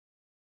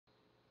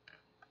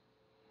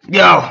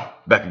Yo,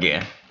 back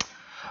again.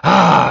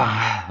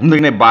 I'm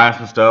looking at buying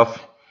some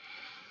stuff.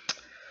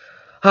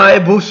 Hi,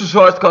 booster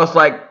shorts cost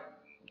like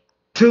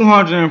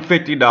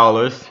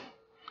 $250,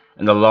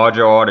 and the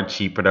larger are, the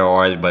cheaper they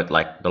are, but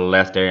like the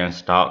less they're in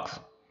stocks.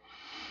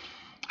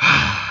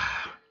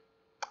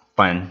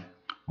 Fun.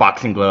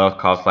 Boxing gloves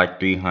cost like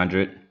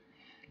 300.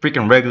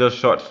 Freaking regular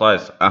short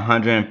size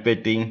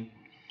 150.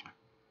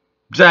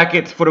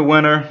 Jackets for the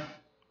winter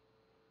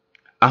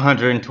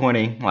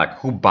 120. Like,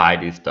 who buy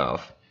this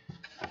stuff?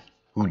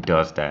 Who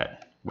does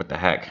that? What the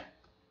heck?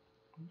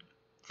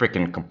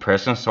 Freaking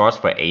compression shorts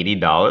for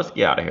 $80?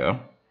 Get out of here.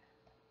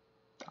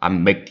 I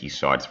make these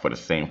shorts for the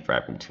same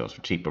fabric materials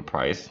for cheaper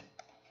price.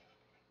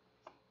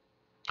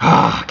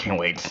 Ah, can't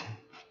wait.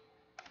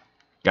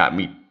 Got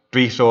me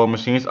 3 sewing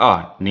machines.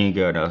 Ah, need to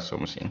get another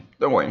sewing machine.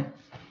 Don't worry.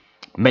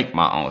 Make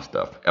my own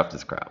stuff. F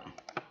this crap.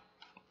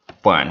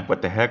 Fun.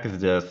 What the heck is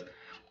this?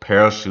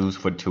 Pair of shoes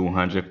for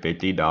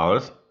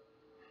 $250.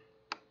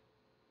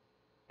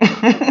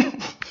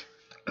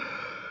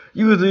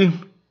 Usually,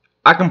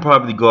 I can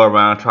probably go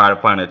around and try to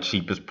find the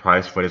cheapest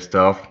price for this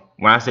stuff.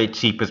 When I say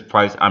cheapest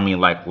price, I mean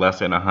like less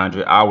than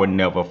 100. I would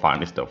never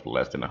find this stuff for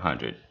less than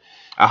 100.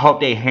 I hope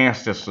they hand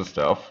stitch the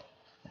stuff.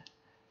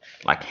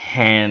 Like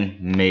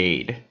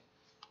handmade.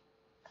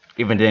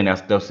 Even then, that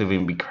stuff still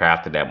even be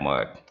crafted that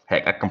much.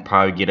 Heck, I can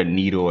probably get a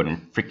needle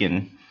and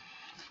freaking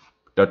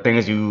the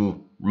things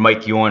you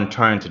make you on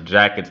turn to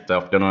jacket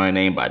stuff. Don't know their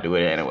name, but I do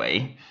it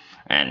anyway.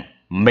 And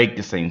make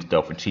the same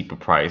stuff for cheaper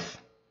price.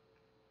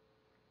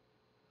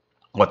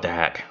 What the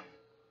heck?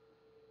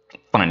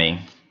 Funny,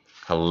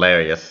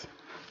 hilarious,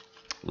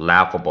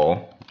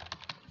 laughable,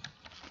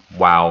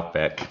 wow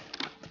effect.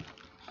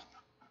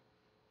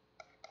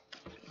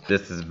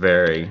 This is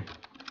very,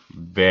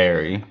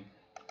 very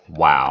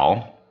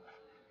wow.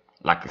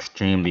 Like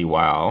extremely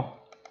wow.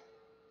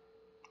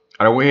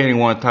 I don't really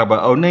want to talk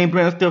about, oh, name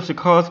brand stuff should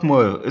cost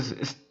more.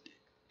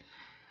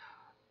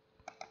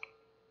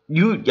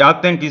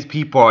 Y'all think these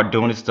people are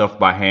doing this stuff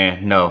by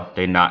hand? No,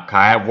 they're not.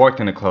 I have worked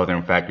in a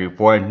clothing factory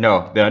before.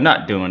 No, they're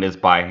not doing this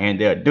by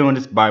hand. They're doing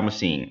this by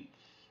machine.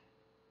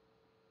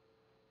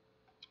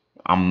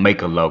 I'll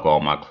make a logo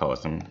on my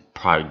clothes and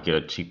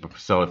probably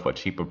sell it for a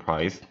cheaper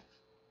price.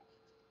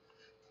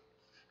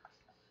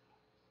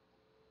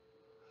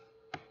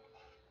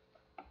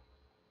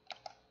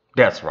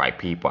 That's right,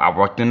 people. I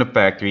worked in the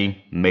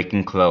factory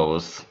making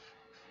clothes,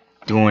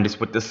 doing this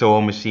with the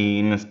sewing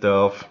machine and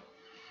stuff,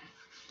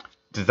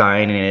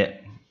 designing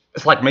it.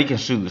 It's like making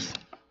shoes.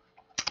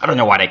 I don't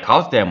know why they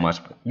cost that much,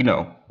 but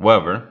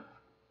whatever.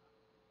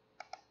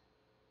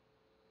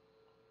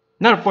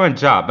 Not a fun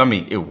job. I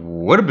mean, it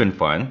would have been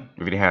fun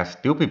if it had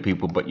stupid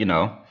people, but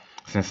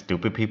since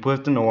stupid people is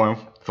the norm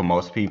for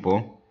most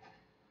people.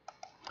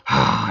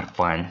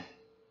 Fun.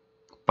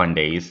 Fun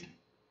days.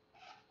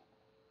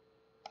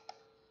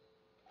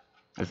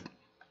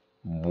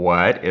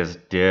 What is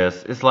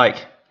this? It's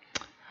like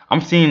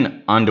I'm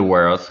seeing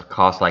underwears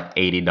cost like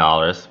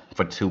 $80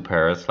 for 2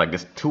 pairs. Like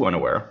it's 2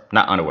 underwear,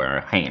 not underwear,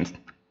 Hanes.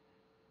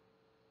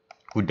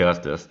 Who does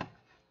this?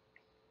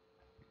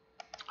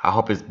 I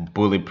hope it's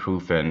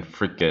bulletproof and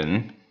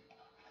freaking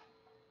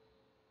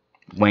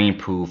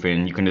rainproof,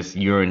 and you can just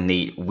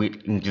urinate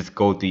and just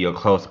go through your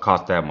clothes.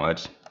 Cost that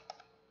much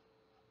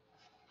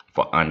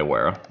for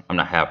underwear. I'm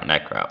not having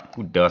that crap.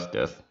 Who does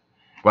this?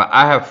 Well,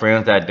 I have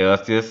friends that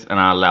does this, and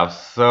I laugh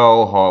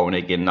so hard when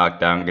they get knocked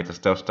down and get their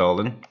stuff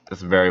stolen.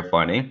 It's very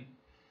funny.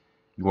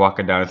 You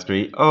walking down the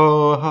street,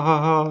 oh ha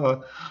ha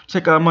ha!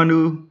 Check out my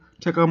new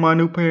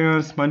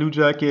pants, my new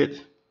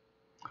jacket.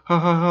 Ha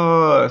ha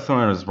ha!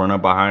 Someone just run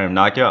up behind him,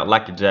 knock you out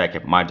like your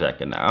jacket, my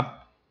jacket now.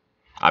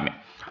 I mean,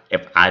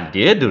 if I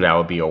did do that, I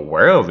would be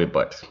aware of it,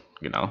 but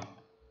ha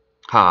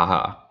ha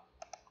ha.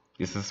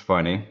 This is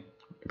funny,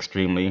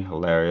 extremely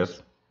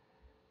hilarious.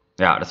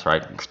 Yeah, that's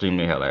right,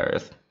 extremely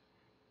hilarious.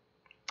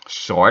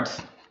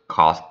 Shorts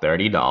cost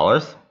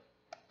 $30.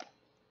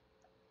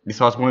 These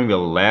shorts won't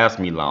even last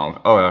me long.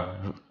 Oh,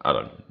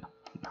 I'm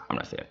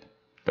not saying.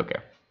 Don't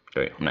care.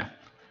 I'm not.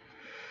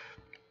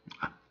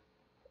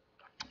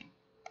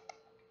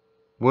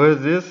 What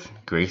is this?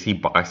 Gracie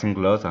boxing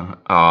gloves?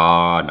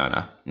 Oh,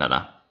 no.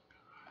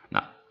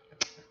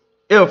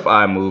 If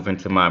I move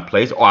into my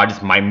place, or I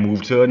just might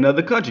move to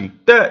another country.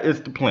 That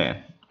is the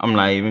plan. I'm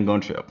not even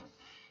gonna trip.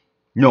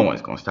 No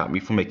one's gonna stop me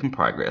from making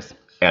progress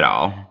at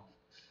all.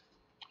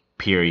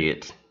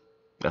 Period.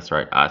 That's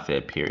right, I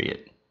said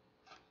period.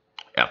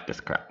 F this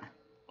crap.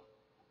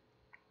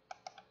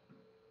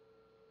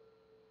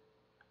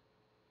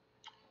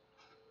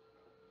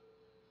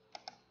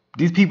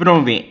 These people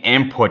don't even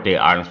import their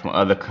items from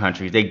other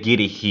countries. They get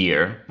it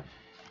here.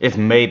 It's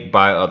made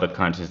by other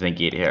countries and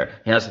get here.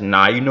 Yes,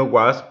 now you know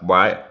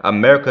why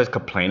America is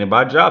complaining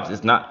about jobs.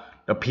 It's not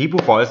the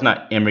people's fault. It's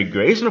not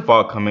immigration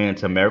fault coming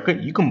into America.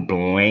 You can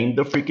blame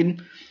the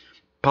freaking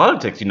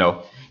politics,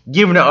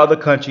 giving the other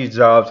countries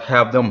jobs,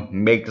 have them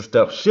make the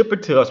stuff, ship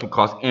it to us, will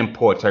cost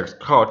import tax,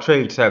 cost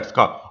trade tax,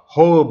 cost a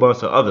whole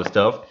bunch of other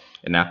stuff,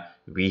 and now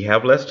we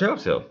have less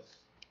jobs here.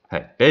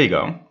 Hey, there you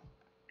go.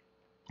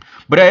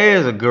 But that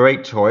is a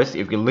great choice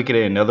if you look at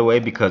it another way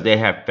because they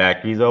have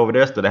factories over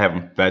there instead of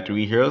having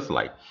factory heroes.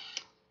 Like,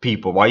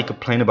 people, why you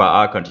complain about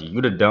our country?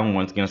 You the dumb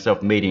ones getting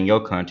stuff made in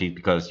your country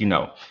because,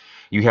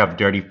 you have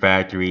dirty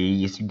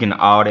factories, you getting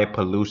all that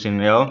pollution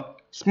there.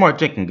 Smart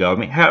thinking,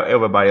 government. Have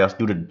everybody else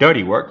do the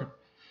dirty work.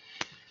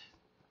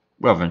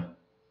 Well then,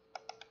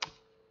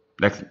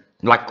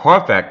 like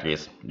car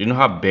factories. Do you know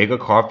how big a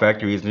car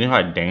factory is? Do you know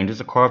how dangerous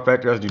a car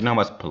factory is? Do you know how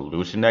much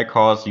pollution that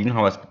causes? Do you know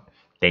how much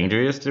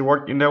dangerous to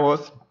work in there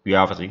was?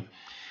 Yeah, obviously.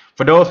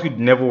 For those who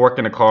never worked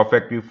in a car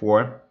factory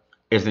before,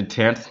 it's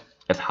intense,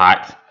 it's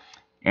hot,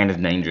 and it's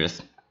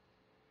dangerous.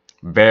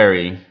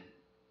 Very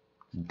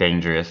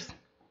dangerous.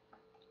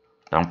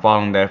 I'm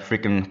following that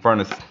freaking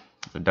furnace.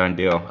 It's a done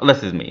deal.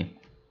 Unless it's me.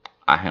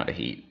 I handle the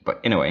heat. But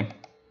anyway.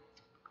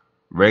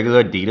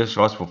 Regular Adidas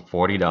shorts for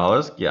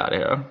 $40? Get out of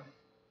here.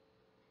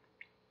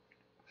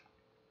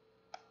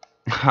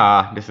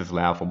 Ha, this is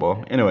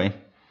laughable. Anyway.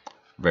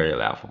 Very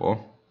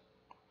laughable.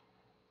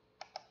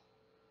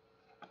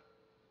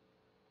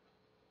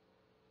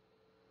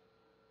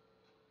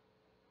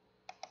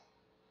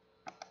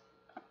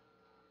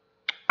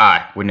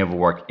 I would never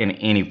work in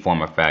any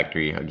form of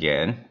factory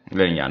again.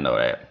 Letting y'all know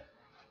that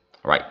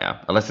right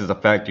now. Unless it's a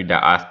factory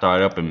that I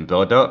start up and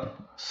build up.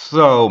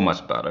 So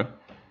much better.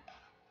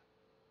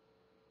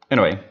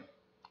 Anyway.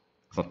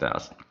 Something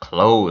else.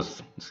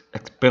 Clothes.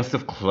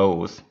 Expensive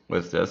clothes.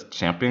 What is this?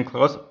 Champion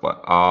clothes?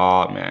 But,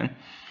 oh man.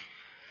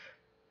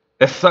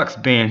 It sucks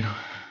being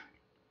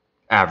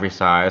average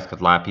size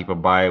because a lot of people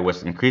buy it,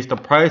 which increase the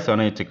price on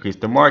it to increase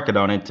the market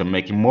on it to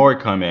make more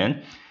come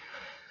in.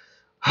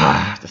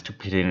 The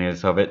stupidity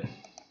of it.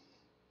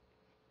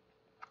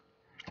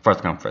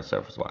 First come, first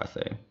serve is what I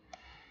say.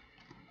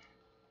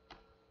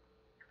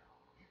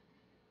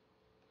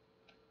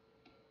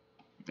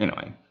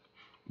 Anyway,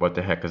 what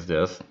the heck is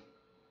this?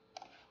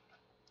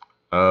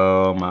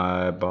 Oh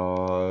my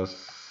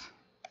boss.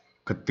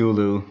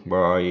 Cthulhu,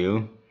 where are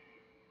you?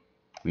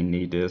 We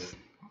need this.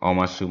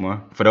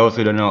 Onmashima. For those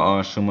who don't know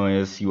what Onmashima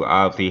is, you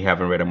obviously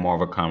haven't read a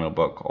Marvel comic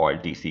book or a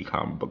DC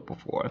comic book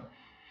before.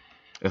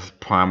 It's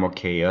Primal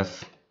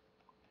Chaos.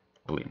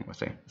 Believe me, I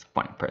say it's a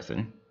funny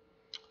person.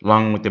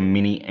 Along with the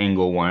mini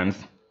angle ones.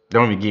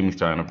 Don't even get me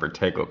started on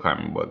Vertigo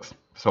comic books.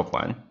 So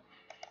fun.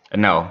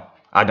 And no,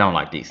 I don't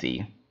like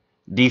DC.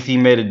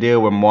 DC made a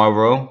deal with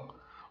Marvel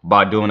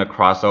by doing a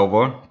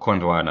crossover,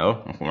 according to what I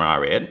know, from what I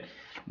read.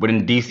 But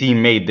then DC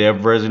made their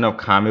version of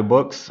comic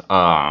books.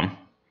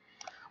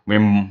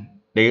 When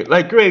they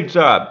like, great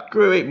job,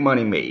 great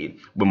money made.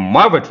 When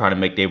Marvel tried to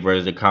make their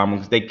version of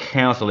comics, they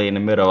cancel it in the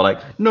middle,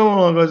 like,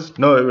 no,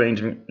 no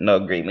arrangement, no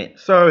agreement.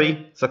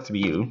 Sorry, sucks to be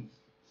you.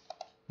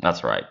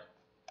 That's right.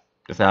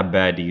 That's how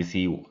bad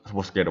DC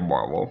was scared of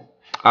Marvel.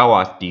 I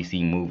watch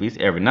DC movies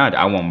every night.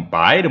 I won't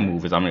buy the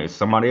movies. I mean, if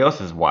somebody else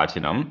is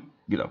watching them,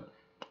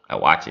 I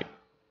watch it.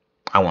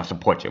 I want to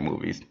support your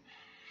movies.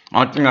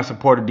 Only thing I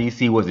supported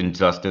DC was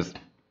Injustice.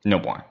 No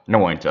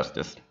more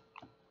Injustice.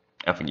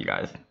 Effing you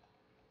guys.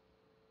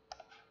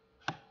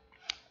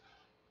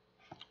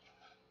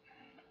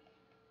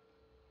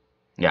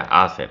 Yeah,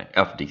 I'll say that.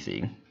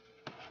 FDC.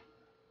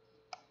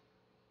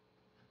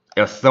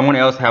 If someone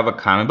else have a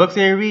comic book,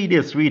 say read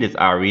this,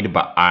 I'll read it,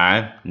 but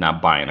I'm not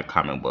buying a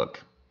comic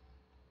book.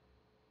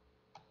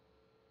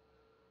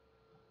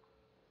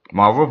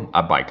 Marvel,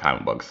 I buy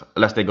comic books.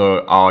 Unless they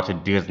go all to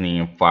Disney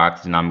and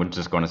Fox, and I'm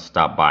just going to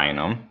stop buying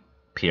them.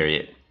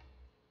 Period.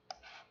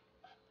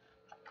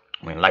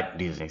 I mean, like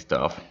Disney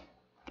stuff.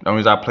 The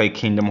only reason I play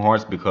Kingdom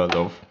Hearts because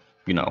of,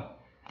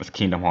 it's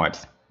Kingdom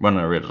Hearts. One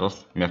of the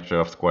originals, mixture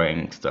of Square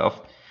and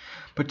stuff.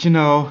 But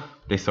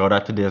they sold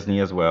out to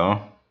Disney as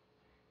well.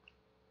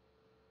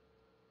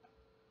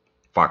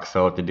 Fox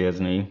sold to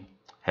Disney.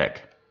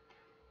 Heck.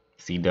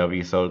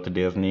 CW sold to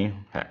Disney.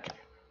 Heck.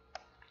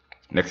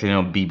 Next thing you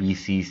know,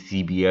 BBC,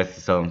 CBS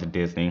is selling to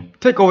Disney.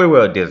 Take over the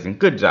world, Disney.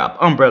 Good job.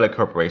 Umbrella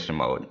Corporation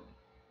mode.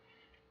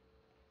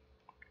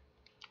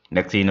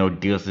 Next thing you know,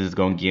 Disney is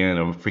going to get in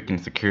a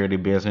freaking security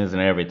business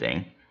and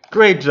everything.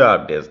 Great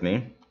job,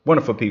 Disney.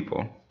 Wonderful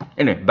people.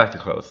 Anyway, back to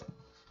clothes.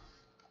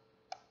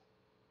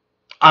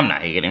 I'm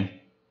not hating.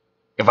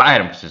 If I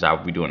had them, I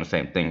would be doing the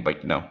same thing,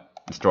 but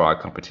destroy our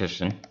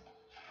competition.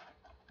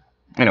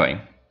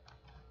 Anyway.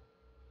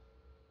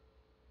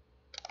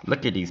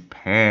 Look at these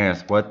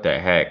pants. What the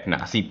heck?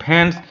 Now, see,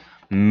 pants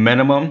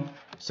minimum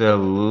should at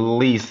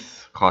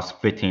least cost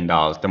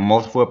 $15. The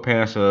most for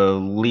pants should at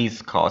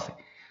least cost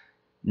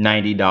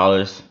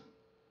 $90,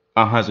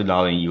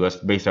 $100 in US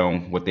based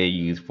on what they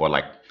use for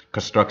like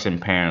construction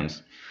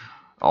pants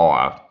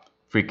or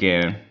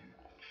freaking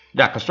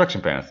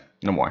construction pants.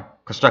 No more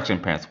construction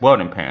pants,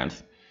 welding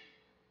pants.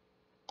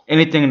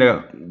 Anything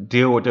to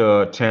deal with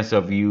the chance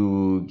of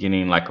you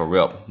getting like a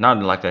rip.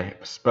 Not like the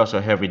special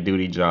heavy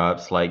duty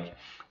jobs like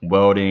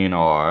welding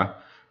or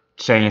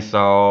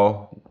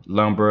chainsaw,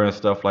 lumber and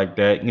stuff like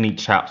that. You need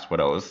chops for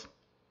those.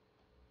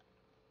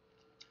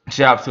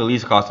 Chops at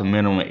least cost a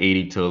minimum of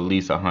 $80 to at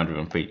least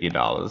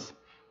 $150.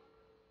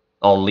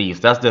 At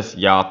least. That's just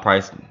y'all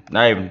price.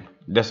 Not even,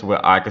 that's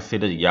what I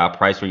consider y'all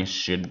price range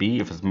should be.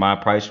 If it's my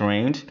price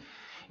range,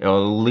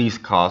 it'll at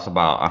least cost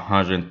about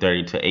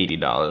 $130 to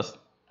 $80.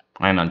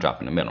 I'm not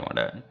dropping the middle on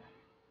that.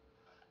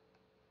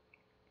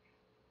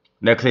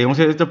 Next thing,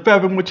 say it's the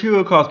fabric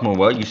material cost more.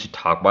 Well, you should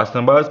talk about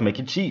somebody else, make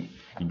it cheap.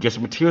 You get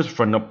some materials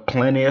from the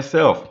planet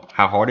itself.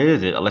 How hard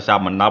is it? Unless y'all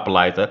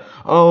monopolize it.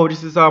 Oh,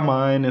 this is our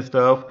mine and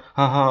stuff.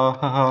 Ha ha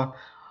ha ha.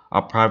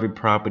 Our private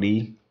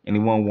property.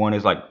 Anyone want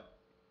is like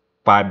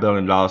 $5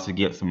 billion to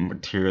get some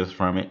materials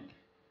from it.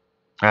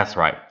 That's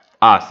right.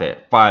 I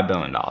said $5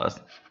 billion.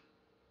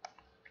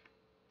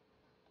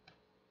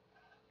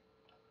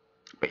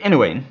 But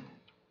anyway.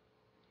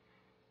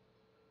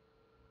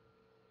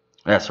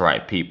 That's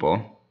right,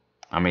 people.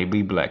 I may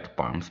be black,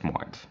 but I'm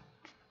smart.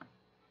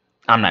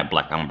 I'm not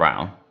black, I'm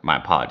brown. My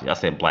apologies. I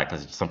said black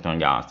because it's something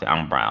y'all said.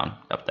 I'm brown.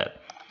 Up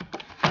that.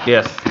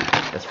 Yes,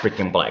 it's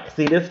freaking black.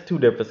 See, there's two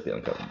different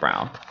skin colors.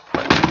 Brown.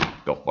 But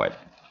go for it.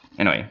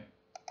 Anyway.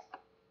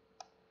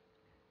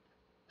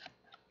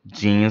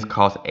 Jeans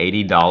cost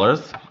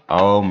 $80.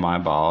 Oh my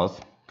balls.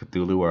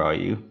 Cthulhu, where are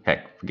you?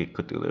 Heck, forget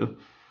Cthulhu.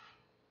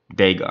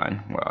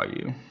 Dagon, where are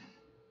you?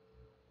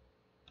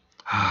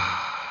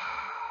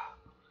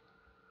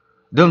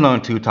 There's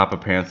only two type of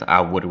pants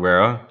I would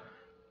wear.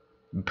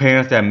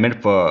 Pants that are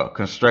meant for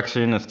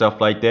construction and stuff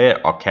like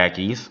that are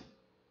khakis.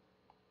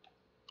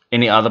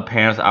 Any other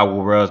pants I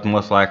will wear is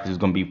most likely is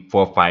going to be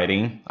for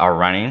fighting or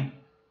running.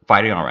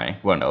 Fighting or running.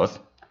 One of those.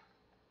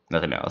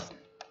 Nothing else.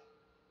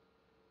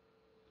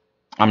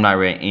 I'm not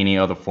wearing any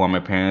other form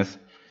of pants.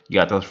 You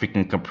got those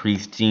freaking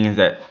Caprice jeans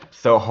that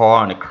so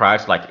hard on the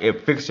crotch. Like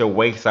it fixes your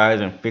waist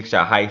size and fixes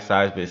your height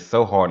size, but it's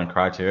so hard in the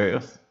crotch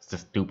areas. It's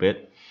just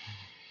stupid.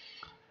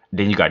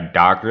 Then you got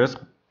Dockers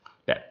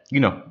that, you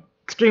know,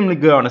 extremely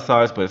good on the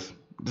size, but it's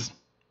just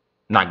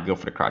not good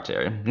for the crotch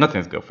area.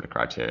 Nothing's good for the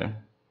crotch area.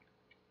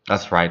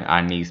 That's right,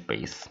 I need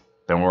space.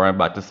 Don't worry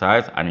about the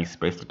size, I need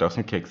space to throw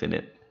some kicks in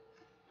it.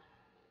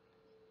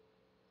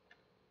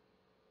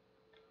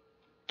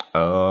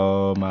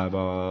 Oh my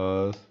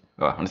balls.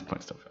 Oh, I'm just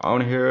putting stuff on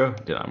here,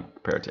 then I'm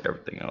compared to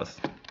everything else.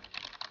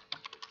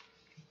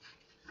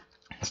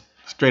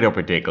 Straight up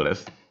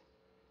ridiculous.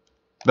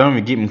 Don't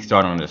even get me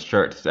started on the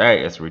shirts. That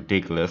is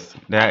ridiculous.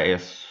 That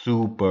is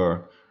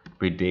super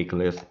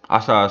ridiculous. I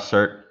saw a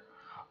shirt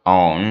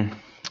on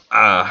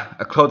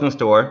a clothing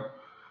store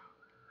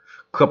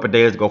a couple of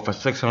days ago for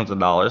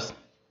 $600.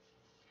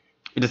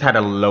 It just had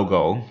a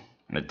logo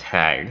and a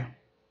tag.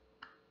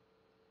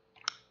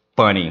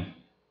 Funny.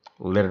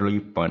 Literally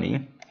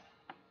funny.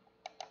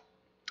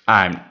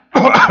 I'm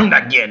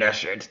not getting that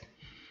shirt.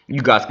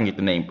 You guys can get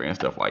the name brand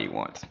stuff all you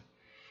want.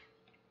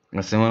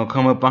 And someone will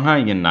come up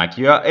behind you and knock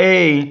you out.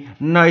 Hey,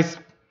 nice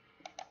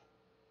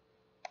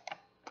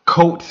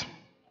coat.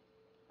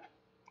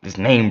 This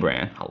name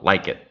brand. I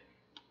like it.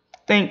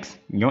 Thanks.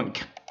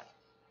 Yoink.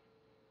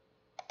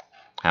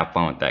 Have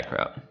fun with that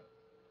crap.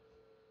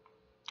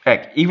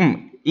 Heck,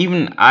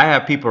 even I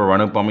have people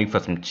run up on me for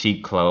some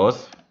cheap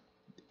clothes.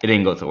 It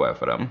didn't go so well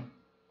for them.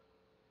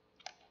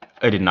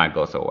 It did not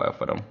go so well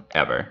for them.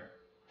 Ever.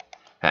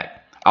 Heck.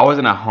 I was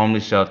in a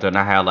homeless shelter and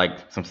I had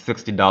like some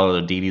 $60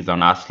 Adidas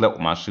on. I slept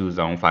with my shoes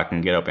on if I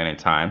can get up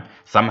anytime.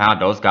 Somehow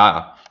those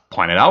guys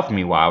pointed out for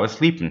me while I was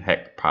sleeping.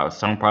 Heck,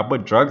 someone probably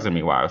put drugs in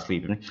me while I was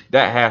sleeping.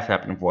 That has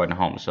happened before in a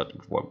homeless shelter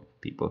before,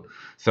 people.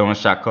 Someone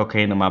shot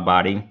cocaine in my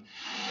body.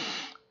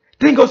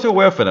 Didn't go so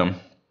well for them.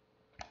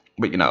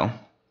 But you know,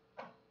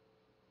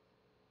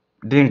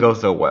 didn't go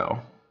so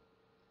well.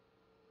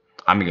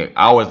 I mean,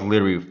 I was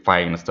literally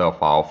fighting the stuff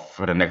off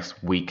for the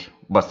next week.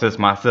 But since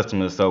my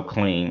system is so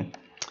clean,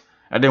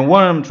 and then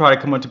one of them tried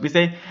to come up to me and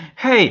say,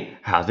 hey,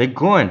 how's it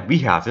going? We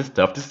have this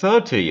stuff to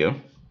sell to you.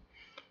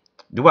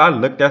 Do I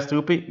look that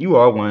stupid? You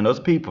are one of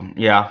those people.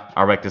 Yeah,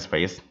 I wrecked his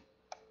face.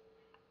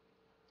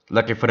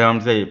 Lucky for them,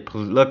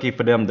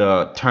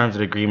 the terms of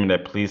the agreement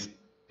that please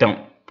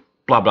don't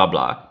blah, blah,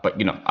 blah. But,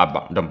 you know,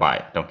 I don't buy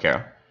it. Don't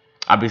care.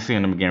 I'll be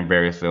seeing them again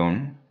very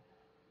soon.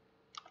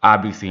 I'll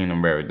be seeing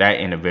them that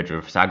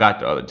individual. So I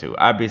got the other two.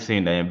 I'll be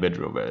seeing that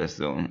individual very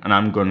soon. And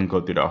I'm going to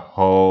go through the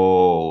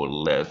whole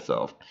list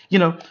of, you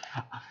know,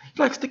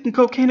 like sticking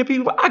cocaine to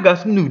people. I got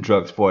some new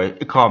drugs for it.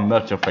 It's called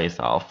Melt Your Face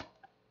Off.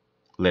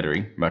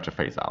 Literally, melt your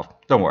face off.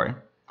 Don't worry.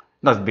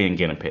 That's being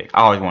guinea pig.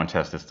 I always want to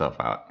test this stuff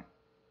out.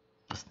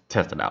 Just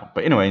test it out.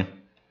 But anyway.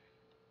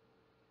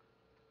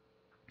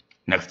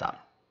 Next up.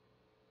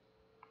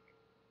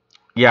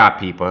 Yeah,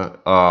 people.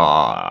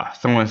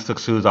 Someone took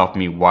shoes off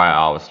me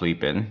while I was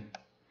sleeping.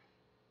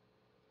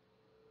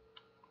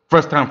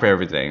 First time for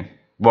everything.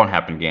 Won't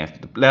happen again.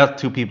 The last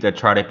two people that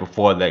tried it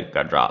before they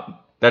got dropped.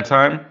 That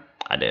time,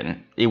 I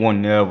didn't. It will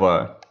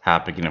never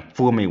happen again.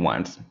 Fool me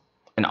once.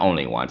 And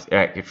only once.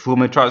 If fool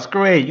me twice,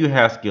 great. You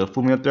have skills.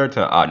 Fool me a third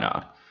time. Oh,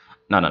 no.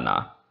 No. I'm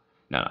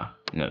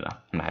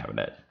not having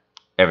that.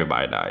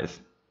 Everybody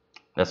dies.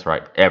 That's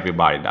right.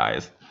 Everybody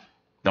dies.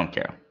 Don't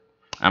care.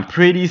 I'm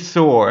pretty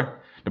sure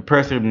the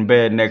person in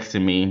bed next to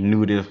me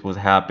knew this was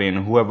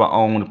happening. Whoever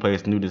owned the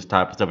place knew this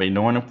type of stuff.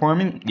 Ignoring it for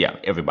me? Yeah,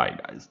 everybody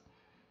dies.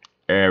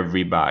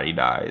 Everybody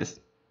dies.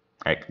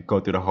 I could go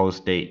through the whole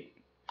state.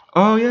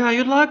 Oh yeah,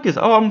 you like this.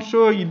 Oh, I'm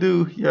sure you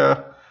do.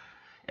 Yeah.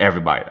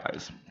 Everybody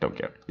dies. Don't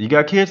care. You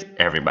got kids?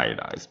 Everybody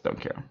dies.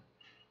 Don't care.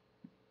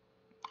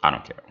 I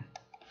don't care.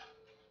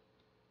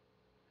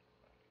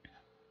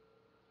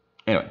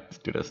 Anyway, let's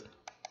do this.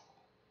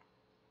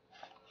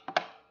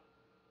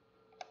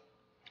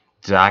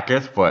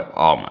 Jackets for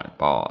all my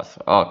balls.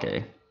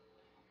 Okay.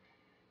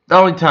 The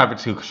only type of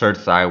two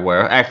shirts I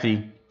wear,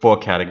 actually 4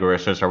 category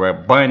shirts I wear.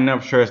 Button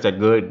up shirts that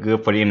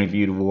good for the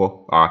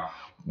individual or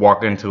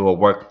walk into a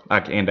work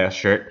like in that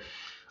shirt.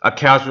 A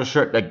casual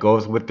shirt that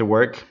goes with the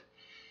work.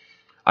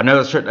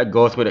 Another shirt that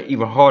goes with it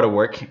even harder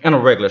work, and a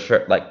regular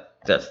shirt like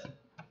this.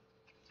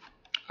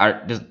 I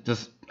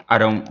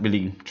don't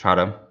really try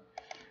to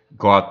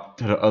go out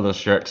to the other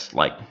shirts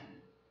like,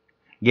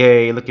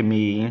 yay, look at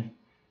me,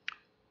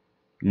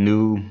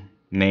 new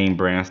name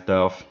brand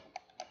stuff.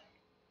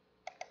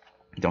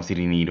 Don't see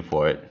the need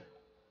for it.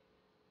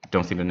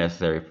 Don't see the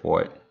necessary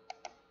for it.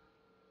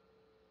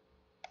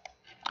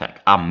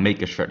 Heck, I'll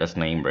make a shirt that's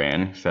name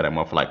brand, set them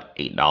up for like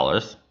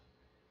 $8.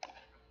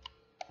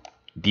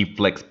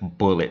 Deflects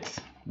bullets,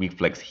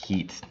 reflects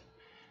heat.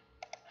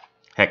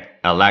 Heck,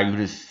 allow you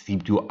to see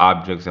through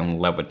objects and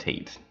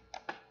levitate.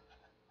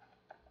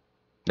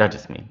 That's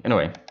just me.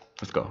 Anyway,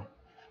 let's go.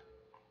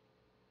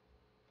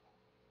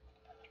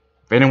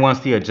 If anyone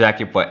see a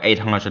jacket for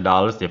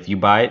 $800, if you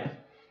buy it,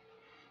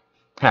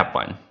 have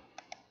fun.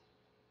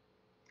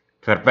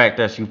 Cause the fact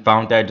that you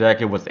found that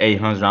jacket was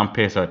 $800, I'm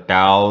pissed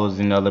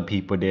 1,000 other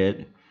people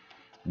did.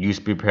 You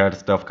prepared the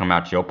stuff come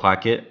out your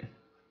pocket.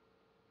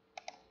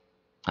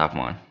 Have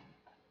fun.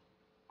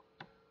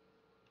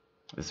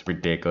 It's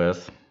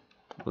ridiculous.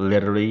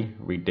 Literally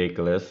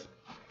ridiculous.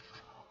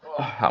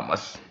 Oh, how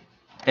much?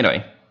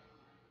 Anyway.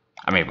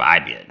 I mean, but I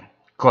did.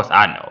 Of course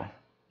I know.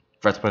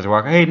 First person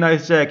walk, hey,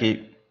 nice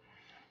jacket.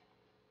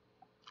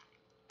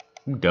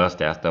 Who does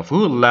that stuff?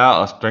 Who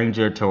allow a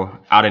stranger to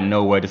out of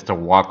nowhere just to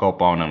walk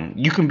up on them?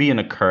 You can be in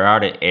a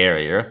crowded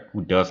area.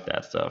 Who does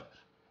that stuff?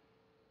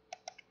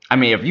 I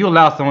mean, if you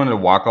allow someone to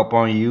walk up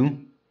on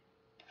you,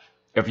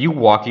 if you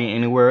walking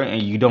anywhere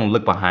and you don't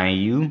look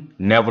behind you,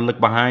 never look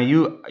behind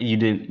you,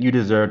 you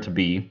deserve to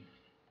be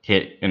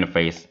hit in the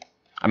face.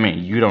 I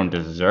mean, you don't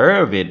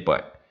deserve it,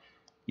 but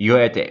you're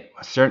at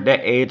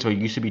that age where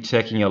you should be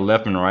checking your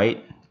left and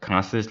right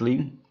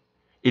constantly.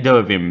 It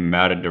doesn't even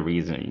matter the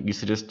reason. You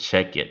should just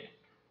check it.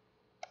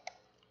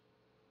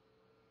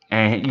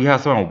 And you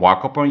have someone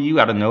walk up on you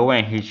out of nowhere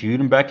and hit you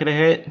in the back of the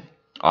head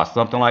or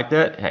something like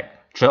that.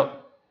 Heck, trip,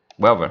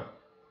 whatever.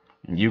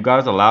 You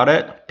guys allow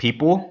that?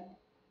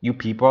 You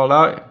people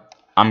allow it?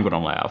 I'm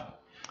gonna laugh.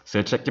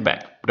 So check your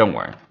back. But don't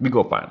worry. We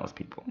go find those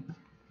people.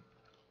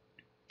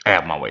 I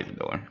have my ways of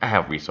doing. I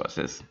have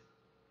resources.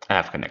 I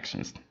have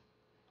connections.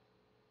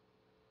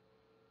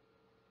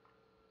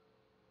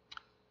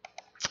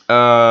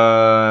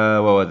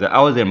 What was it?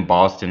 I was in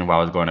Boston while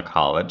I was going to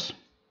college.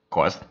 Of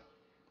course.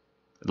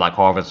 Like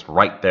Harvard's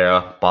right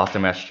there.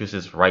 Boston,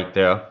 Massachusetts right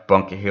there.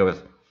 Bunker Hill is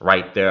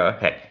right there.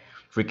 Heck,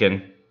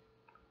 freaking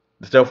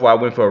the stuff where I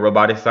went for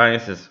robotic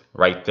science is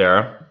right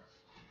there.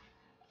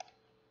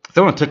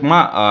 Someone took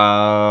my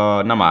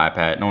not my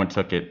iPad. No one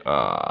took it.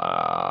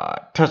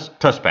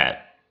 Touchpad.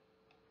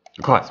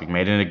 Of course, we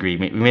made an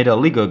agreement. We made a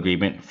legal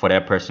agreement for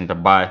that person to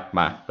buy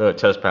my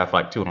touchpad for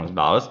like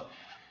 $200.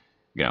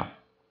 You know,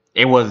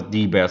 it was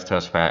the best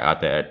touchpad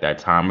out there at that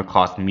time. It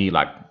cost me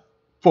like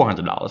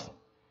 $400.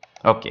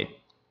 Okay,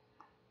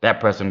 that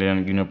person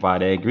didn't unify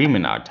the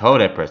agreement. I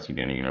told that person you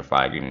didn't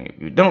unify the agreement.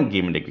 If you don't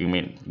give me the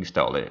agreement, you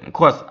stole it. And of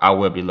course, I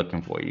will be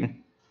looking for you.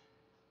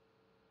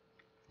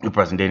 The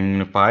person didn't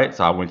unify it,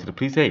 so I went to the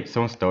police. Hey,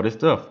 someone stole this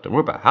stuff. Don't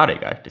worry about how they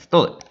got it. They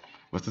stole it.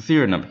 What's the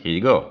serial number? Here you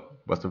go.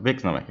 What's the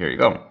VIX number? Here you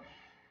go.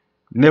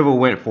 Never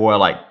went for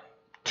like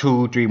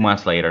 2-3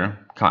 months later.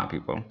 Come on,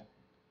 people.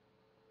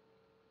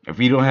 If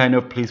you don't have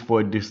enough police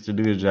force to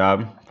do your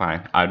job,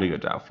 fine. I'll do your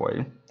job for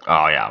you.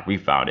 Oh yeah, we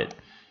found it.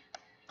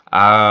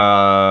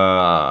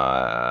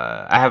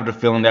 I have the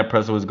feeling that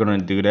person was going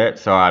to do that,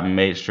 so I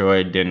made sure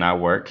it did not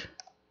work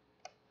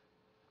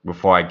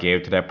before I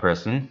gave it to that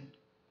person.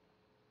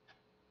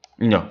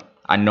 You know,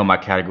 I know my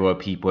category of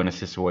people in a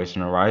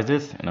situation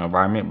arises, an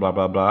environment, blah,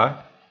 blah,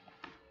 blah.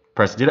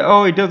 Person did it.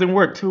 Oh, it doesn't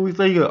work. 2 weeks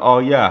later, oh,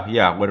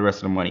 yeah, where the rest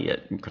of the money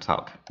at? You could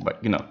talk.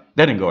 But, you know,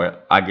 that didn't go.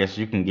 I guess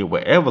you can get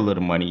whatever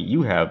little money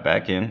you have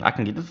back in. I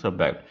can get this stuff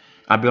back.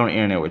 I'll be on the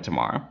internet with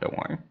tomorrow. Don't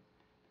worry.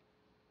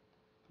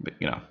 But,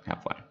 you know,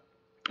 have fun.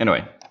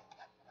 Anyway.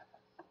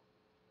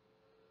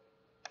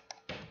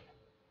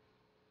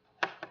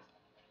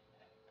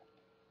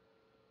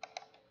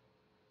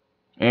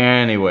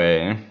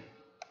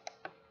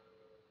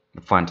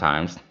 Fun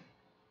times.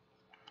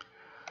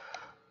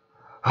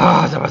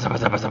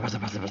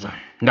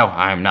 No,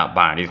 I am not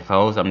buying these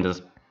clothes. I'm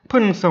just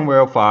putting them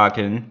somewhere if I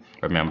can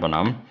remember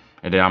them.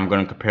 And then I'm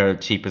going to compare the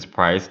cheapest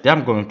price. Then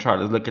I'm going to try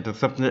to look at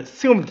something that's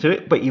similar to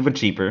it, but even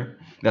cheaper.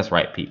 That's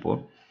right,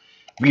 people.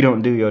 If you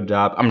don't do your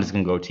job, I'm just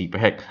going to go cheaper.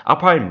 Heck, I'll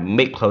probably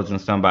make clothes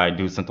and somebody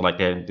do something like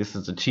that. This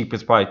is the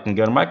cheapest price you can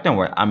get them. Like, don't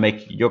worry, I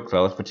make your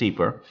clothes for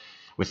cheaper.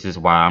 Which is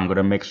why I'm going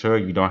to make sure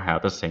you don't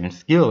have the same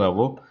skill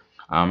level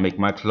I'll make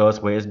my clothes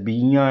where it's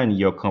beyond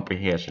your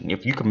comprehension.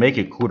 If you can make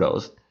it,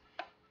 kudos.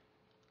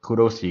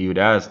 Kudos to you.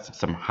 That's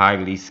some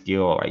highly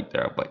skill right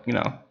there. But you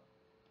know,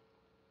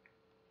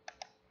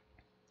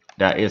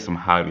 that is some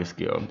highly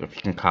skilled. If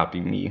you can copy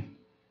me.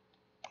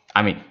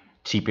 I mean,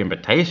 cheap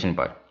imitation,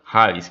 but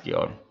highly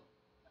skilled.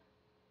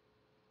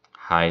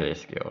 Highly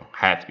skilled.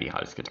 Had to be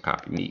highly skilled to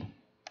copy me.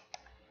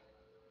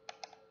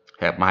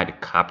 Heck, I had to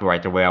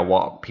copyright the way I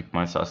walk. People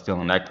might start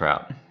stealing that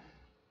crap.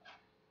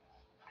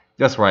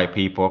 That's right,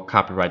 people.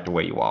 Copyright the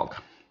way you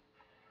walk.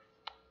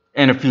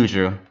 In the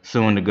future,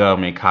 soon the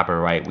government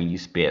copyright when you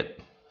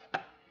spit.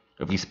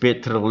 If you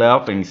spit to the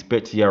left and you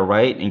spit to your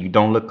right and you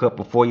don't look up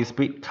before you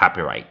spit,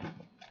 copyright.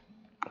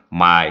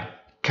 My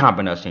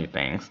combination of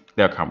things.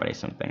 They're a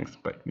combination of things,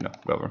 but you know,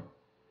 whatever.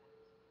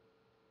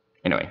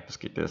 Anyway, let's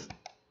get this.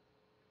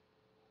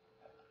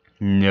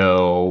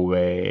 No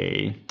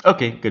way.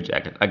 Okay, good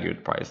jacket. I give it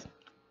the price.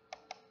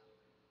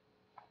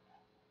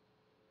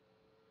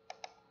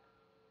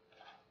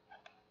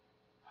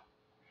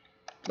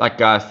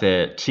 Like I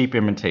said, cheap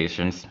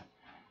imitations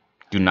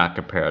do not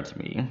compare to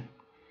me.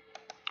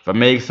 If I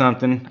make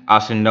something, I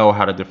should know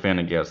how to defend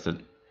against it.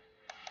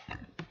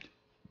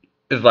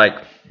 It's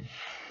like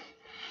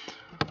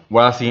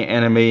when I see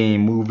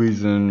anime,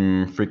 movies,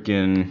 and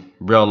freaking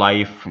real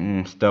life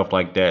and stuff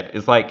like that.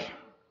 It's like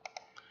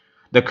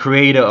the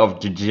creator of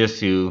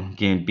Jujutsu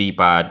getting beat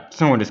by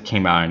someone that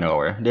came out of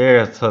nowhere.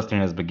 There's such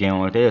thing as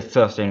beginning with. There's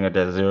such thing as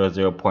that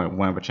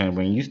 0.1%.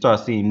 When you start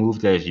seeing moves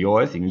that's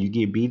yours and you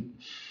get beat,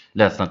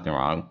 that's something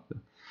wrong.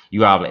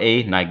 You either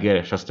A, not good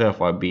at your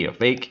stuff, or B, a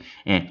fake.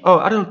 And oh,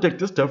 I don't think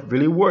this stuff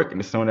really works. And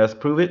if someone else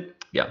prove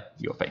it, yeah,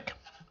 you're fake.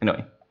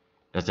 Anyway,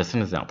 that's just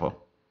an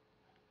example.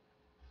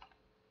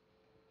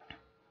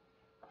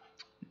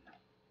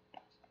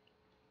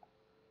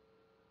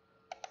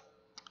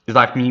 It's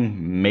like me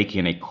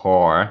making a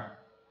car.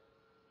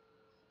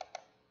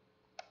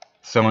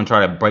 Someone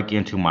try to break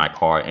into my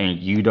car, and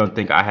you don't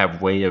think I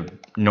have a way of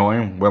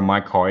knowing where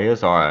my car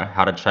is, or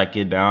how to track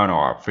it down,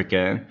 or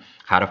freaking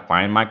how to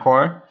find my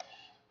car?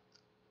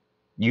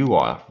 You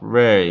are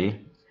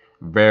very,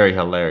 very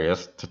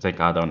hilarious to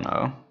think I don't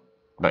know.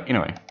 But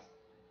anyway,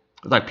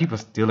 it's like people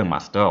stealing my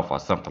stuff or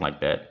something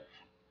like that.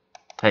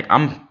 Heck,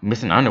 I'm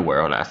missing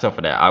underwear or that stuff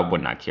for that. I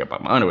would not care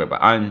about my underwear,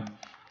 but I'm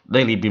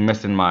lately been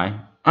missing my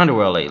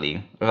underwear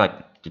lately. It's like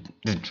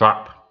just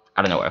drop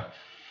out of nowhere.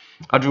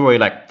 I drew away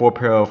like 4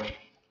 pair of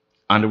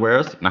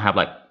underwears and I have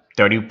like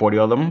 30, 40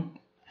 of them.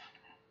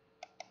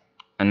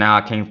 And now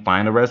I can't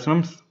find the rest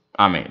of them.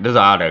 I mean, there's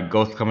either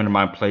ghosts coming to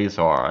my place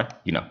or,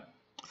 you know,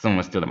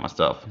 someone stealing my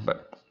stuff.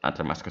 But not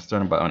too much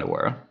concerned about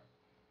underwear.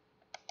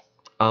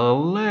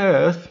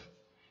 Unless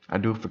I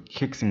do it for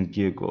kicks and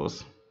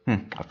giggles.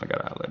 I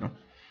forgot that later.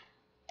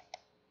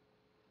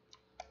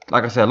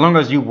 Like I said, as long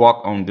as you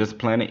walk on this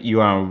planet,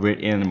 you are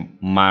within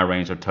my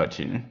range of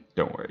touching.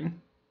 Don't worry.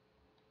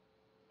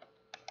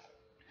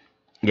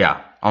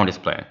 Yeah, on this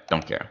planet.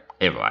 Don't care.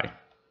 Everybody.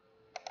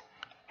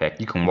 Heck,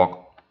 you can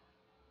walk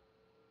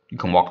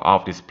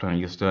off this planet,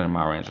 you're still in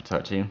my range of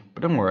touching.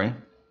 But don't worry.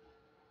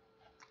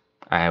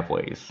 I have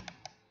ways.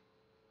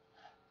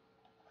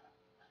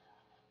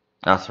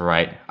 That's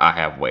right, I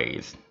have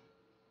ways.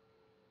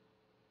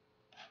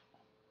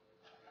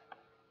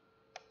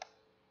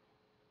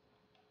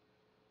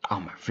 Oh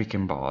my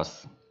freaking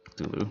boss.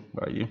 Cthulhu,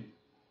 where are you?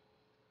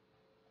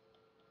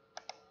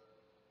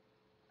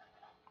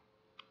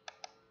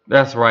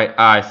 That's right,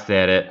 I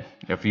said it.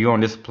 If you're on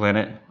this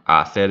planet,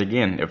 I said it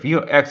again. If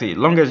you actually, as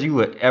long as you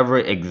have ever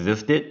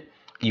existed,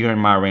 you're in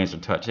my range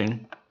of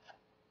touching.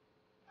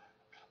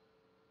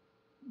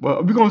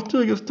 Well, we're gonna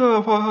steal your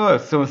stuff, haha.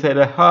 Someone said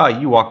that, ha,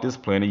 you walk this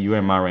planet, you're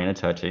in my range of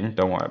touching.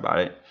 Don't worry about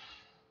it.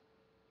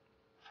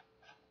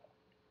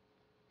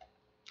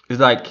 It's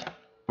like,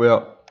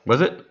 well,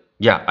 was it?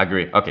 Yeah, I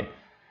agree. Okay.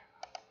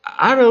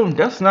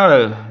 That's not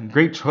a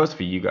great choice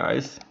for you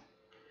guys.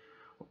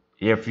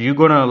 If you're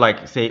gonna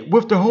like say,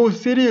 with the whole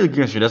city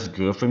against you, that's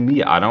good for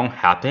me. I don't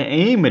have to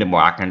aim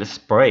anymore. I can just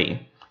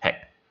spray. Hey.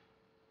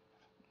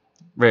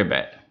 Very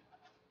bad.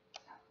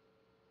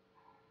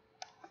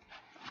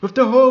 With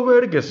the whole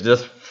world against you,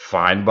 just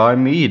fine by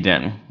me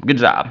then. Good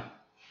job.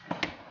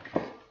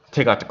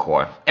 Take out the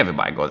core.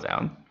 Everybody goes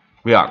down.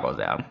 We all go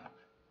down.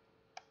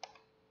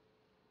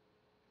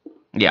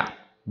 Yeah.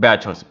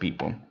 Bad choice of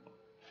people.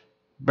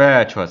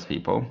 Bad choice of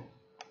people.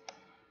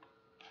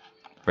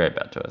 Very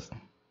bad choice.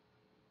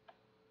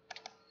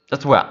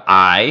 That's why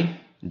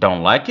I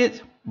don't like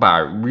it, but I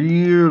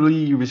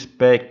really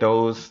respect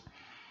those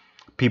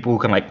people who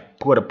can like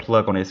put a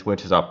plug on their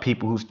switches, or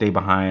people who stay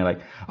behind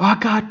like, oh, I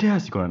got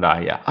this, you're gonna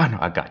die. Yeah, I know,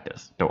 I got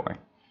this. Don't worry.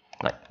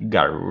 Like, you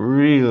gotta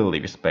really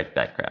respect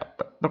that crap.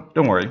 But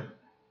don't worry.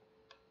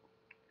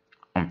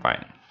 I'm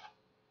fine.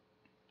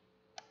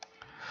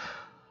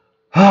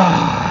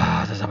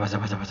 Oh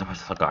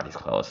God, he's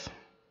close.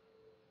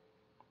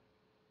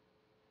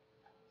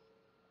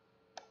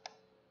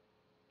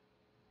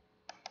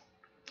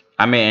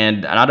 I mean,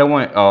 and another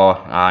one, oh,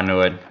 I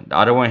know it. The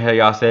other one here,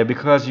 y'all said,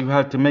 because you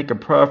have to make a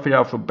profit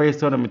off of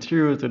based on the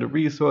materials and the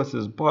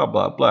resources, blah,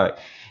 blah, blah.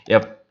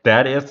 If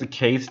that is the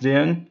case,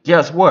 then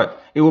guess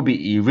what? It will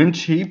be even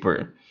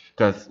cheaper.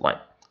 Because like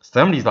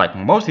some of these, like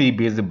most of these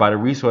businesses buy the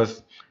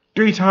resource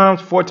 3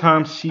 times, 4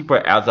 times cheaper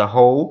as a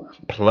whole,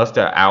 plus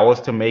the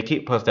hours to make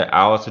it, plus the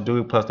hours to do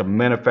it, plus the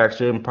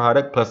manufacturing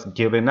product, plus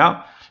giving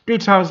out 3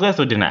 times less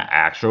than the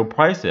actual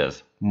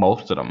prices.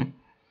 Most of them.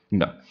 You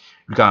know,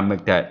 you gotta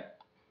make that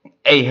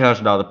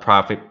 $800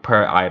 profit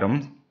per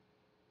item,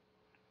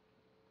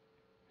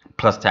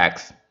 plus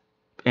tax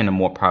and the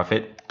more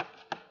profit.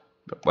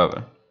 But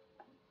whatever.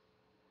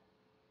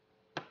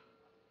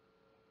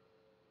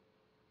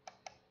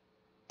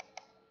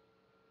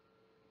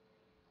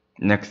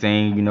 Next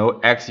thing you know,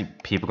 actually,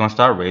 people gonna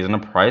start raising the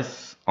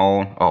price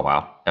on. Oh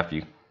wow, f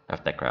you,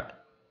 f that crap.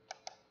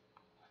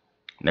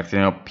 Next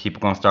thing you know,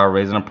 people gonna start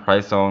raising the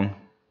price on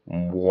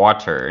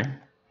water.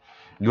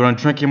 You wanna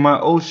drink in my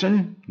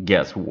ocean?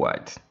 Guess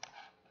what?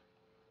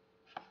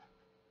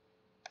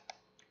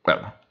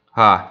 Well,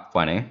 ha,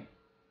 funny.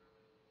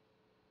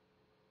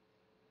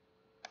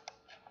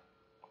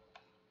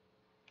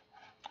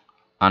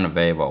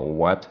 Unavailable.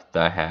 What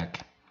the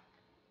heck?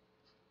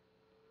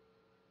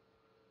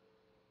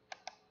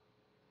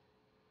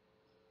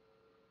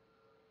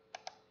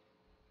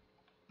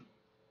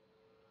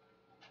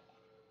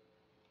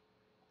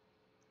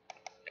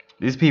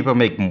 These people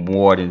make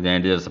more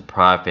than just a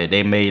profit.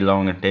 They made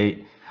longer.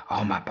 They.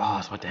 Oh my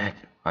boss, what the heck?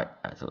 Alright,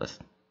 so let's.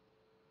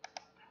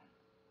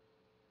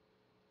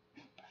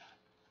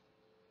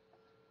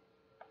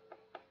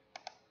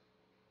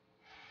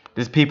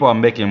 These people are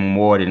making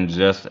more than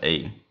just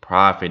a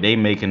profit. They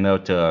making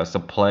up to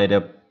supply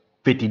the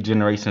 50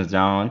 generations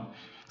down,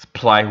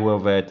 supply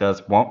whoever it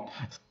does want.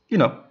 You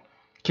know,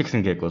 kicks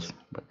and giggles.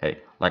 But hey,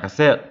 like I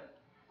said,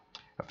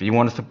 if you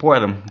want to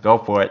support them, go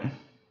for it.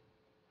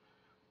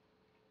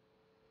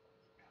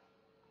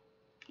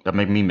 That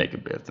make me make a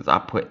business. I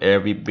put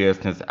every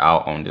business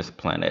out on this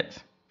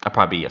planet. I'll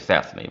probably be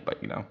assassinated,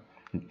 but you know,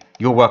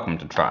 you're welcome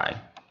to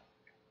try.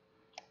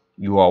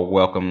 You are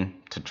welcome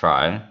to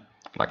try.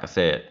 Like I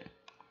said,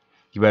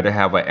 you better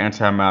have an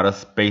antimatter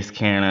space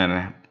cannon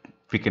and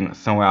freaking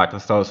somewhere out the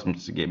solar system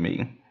to get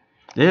me.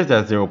 There's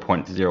that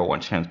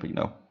 0.01 chance, but you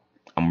know,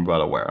 I'm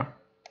well aware.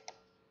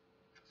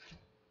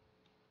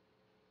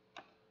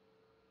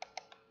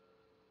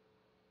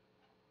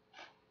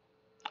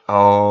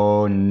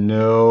 Oh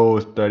no,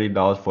 it's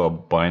 $30 for a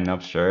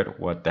button-up shirt.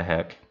 What the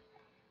heck?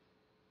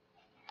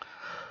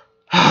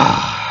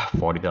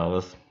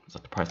 $40. So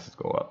the prices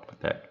go up with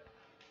that.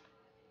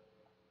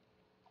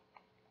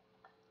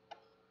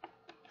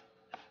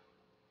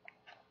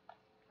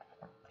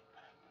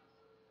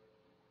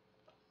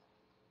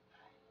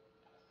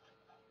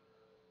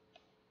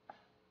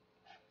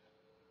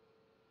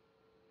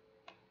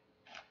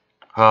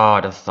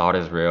 Oh, the salt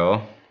is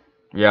real.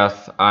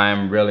 Yes,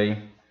 I'm really,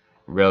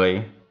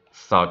 really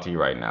salty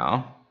right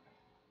now.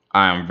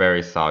 I am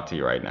very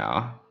salty right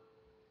now.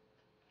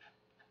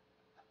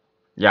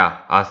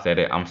 Yeah, I said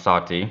it. I'm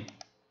salty.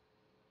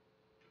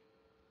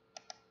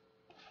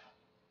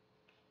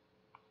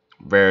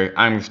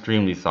 I'm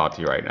extremely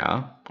salty right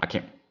now. I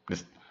can't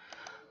just.